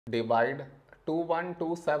Divide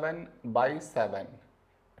 2127 by 7.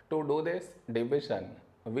 To do this division,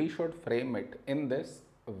 we should frame it in this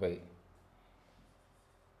way.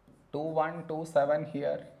 2127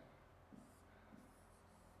 here,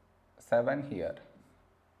 7 here.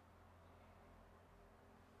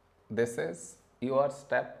 This is your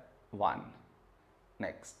step 1.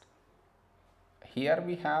 Next, here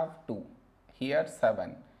we have 2, here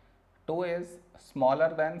 7. 2 is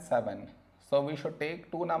smaller than 7. So we should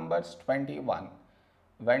take two numbers 21.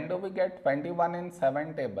 When do we get 21 in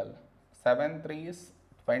 7 table? 7 3s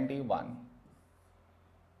 21.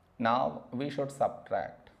 Now we should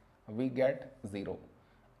subtract. We get 0.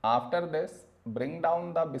 After this, bring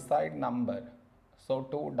down the beside number. So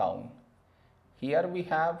 2 down. Here we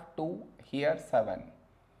have 2, here 7.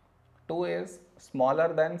 2 is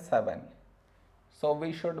smaller than 7. So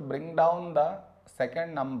we should bring down the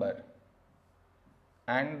second number.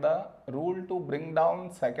 And the rule to bring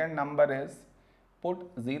down second number is put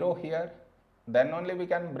 0 here, then only we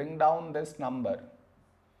can bring down this number.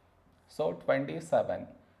 So 27.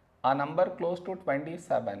 A number close to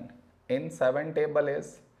 27 in 7 table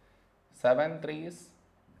is 7 3s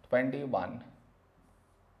 21.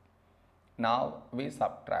 Now we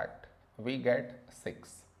subtract. We get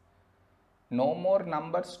 6. No more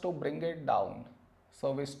numbers to bring it down.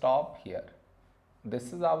 So we stop here.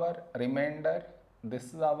 This is our remainder.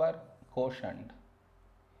 This is our quotient.